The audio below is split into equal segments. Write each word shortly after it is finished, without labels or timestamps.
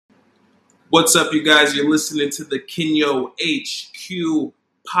What's up, you guys? You're listening to the Kenyo HQ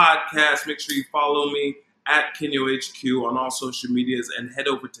podcast. Make sure you follow me at Kenyo HQ on all social medias and head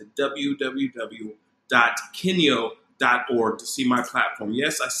over to www.kenyo.org to see my platform.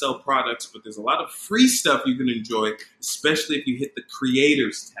 Yes, I sell products, but there's a lot of free stuff you can enjoy, especially if you hit the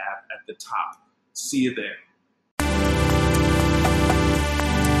creators tab at the top. See you there.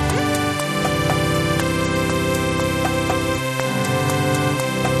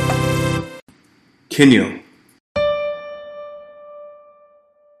 Kenyo.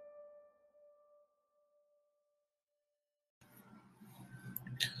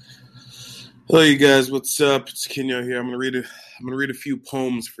 Hello, you guys. What's up? It's Kenyo here. I'm gonna read a few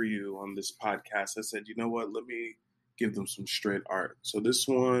poems for you on this podcast. I said, you know what? Let me give them some straight art. So this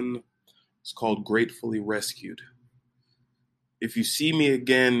one is called "Gratefully Rescued." If you see me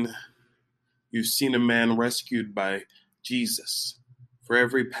again, you've seen a man rescued by Jesus. For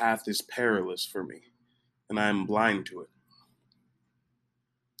every path is perilous for me, and I am blind to it.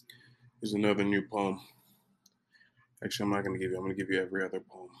 Here's another new poem. Actually, I'm going to give you every other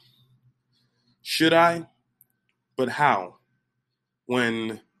poem. Should I? But how?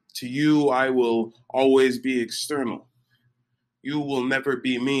 When to you I will always be external. You will never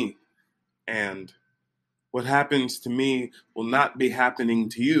be me. And what happens to me will not be happening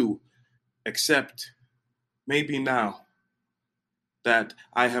to you, except maybe now that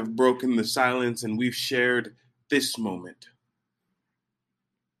I have broken the silence and we've shared this moment.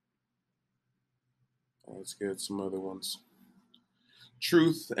 Let's get some other ones.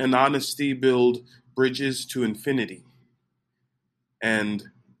 Truth and honesty build bridges to infinity,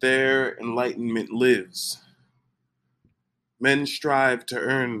 and there enlightenment lives. Men strive to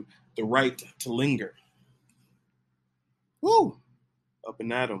earn the right to linger. Woo! Up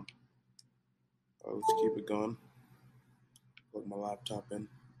and at 'em. Let's keep it going. Plug my laptop in.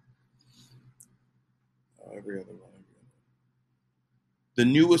 Every other one. The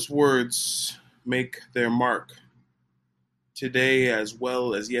newest words make their mark today as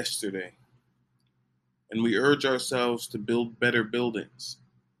well as yesterday, and we urge ourselves to build better buildings.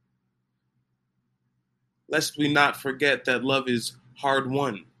 Lest we not forget that love is hard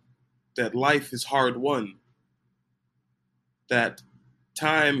won, that life is hard won, that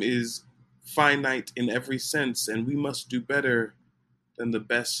time is finite in every sense, and we must do better than the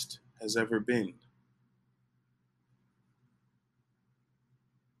best has ever been.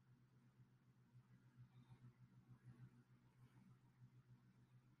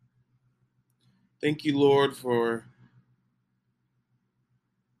 Thank you, Lord, for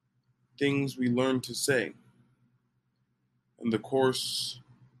things we learn to say and the course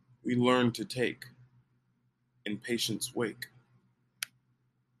we learn to take in patience wake.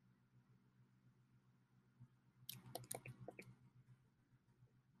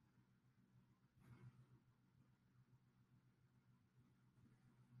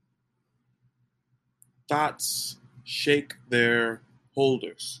 Thoughts shake their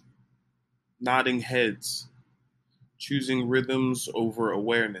holders, nodding heads, choosing rhythms over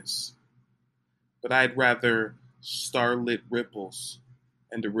awareness. But I'd rather starlit ripples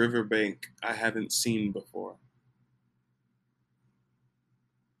and a riverbank I haven't seen before.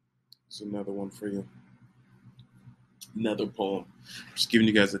 Here's another one for you. Another poem. Just giving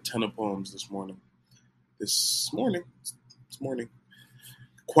you guys a ton of poems this morning. This morning.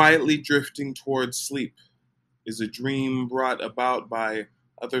 Quietly drifting towards sleep is a dream brought about by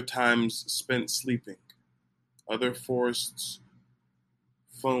other times spent sleeping. Other forests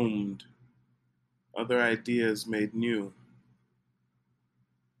foamed, other ideas made new.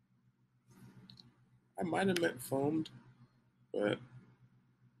 I might have meant foamed, but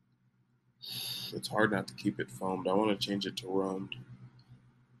it's hard not to keep it foamed. I want to change it to roamed.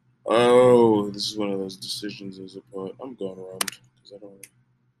 Oh, this is one of those decisions as a poet. I'm going roamed because I don't.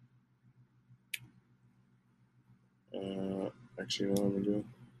 Actually, you know what I'm gonna do?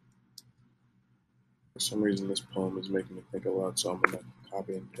 For some reason, this poem is making me think a lot, so I'm gonna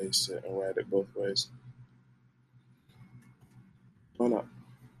copy and paste it and write it both ways. Why not?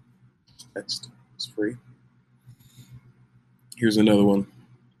 Text is free. Here's another one.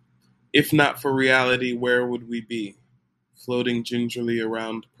 If not for reality, where would we be? Floating gingerly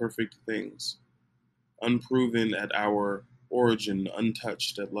around perfect things, unproven at our origin,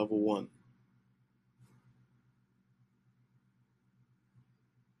 untouched at level 1.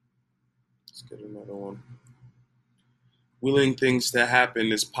 Let's get another one. Willing things to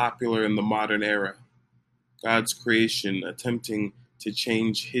happen is popular in the modern era. God's creation attempting to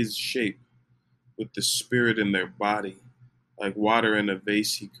change his shape with the spirit in their body, like water in a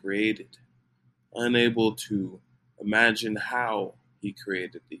vase he created, unable to imagine how He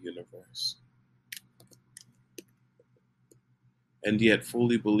created the universe. And yet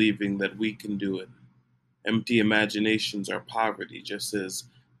fully believing that we can do it. Empty imaginations are poverty, just as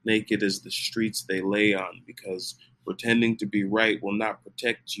naked as the streets they lay on, because pretending to be right will not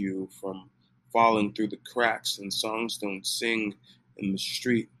protect you from falling through the cracks, and songs don't sing in the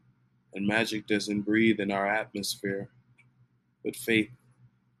street, and magic doesn't breathe in our atmosphere. But faith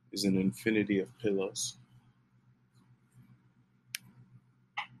is an infinity of pillows.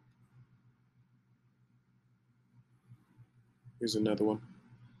 Here's another one.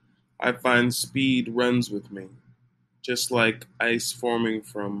 I find speed runs with me, just like ice forming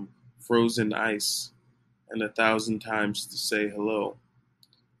from frozen ice, and 1,000 times to say hello.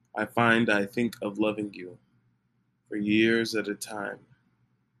 I find I think of loving you for years at a time,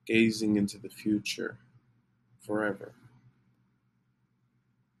 gazing into the future forever.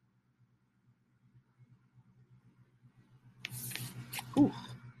 Whew.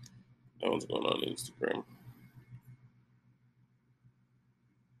 That one's going on Instagram.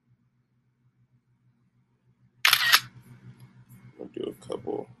 I'm gonna do a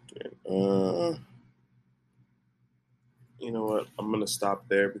couple. You know what? I'm gonna stop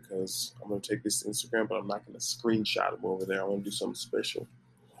there because I'm gonna take this to Instagram, but I'm not gonna screenshot them over there. I want to do something special.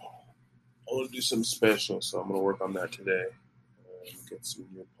 So I'm gonna work on that today and get some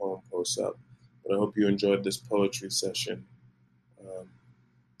new poem posts up. But I hope you enjoyed this poetry session. Um,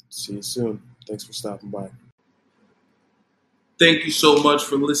 See you soon. Thanks for stopping by. Thank you so much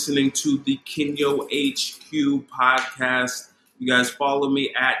for listening to the Kenyo HQ podcast. You guys follow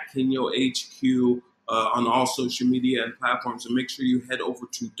me at Kenyo HQ on all social media and platforms. And make sure you head over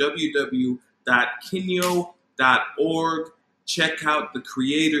to www.kenyo.org. Check out the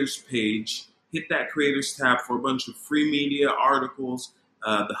creators page. Hit that creators tab for a bunch of free media articles,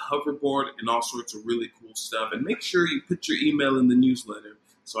 the hoverboard, and all sorts of really cool stuff. And make sure you put your email in the newsletter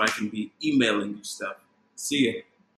so I can be emailing you stuff. See ya.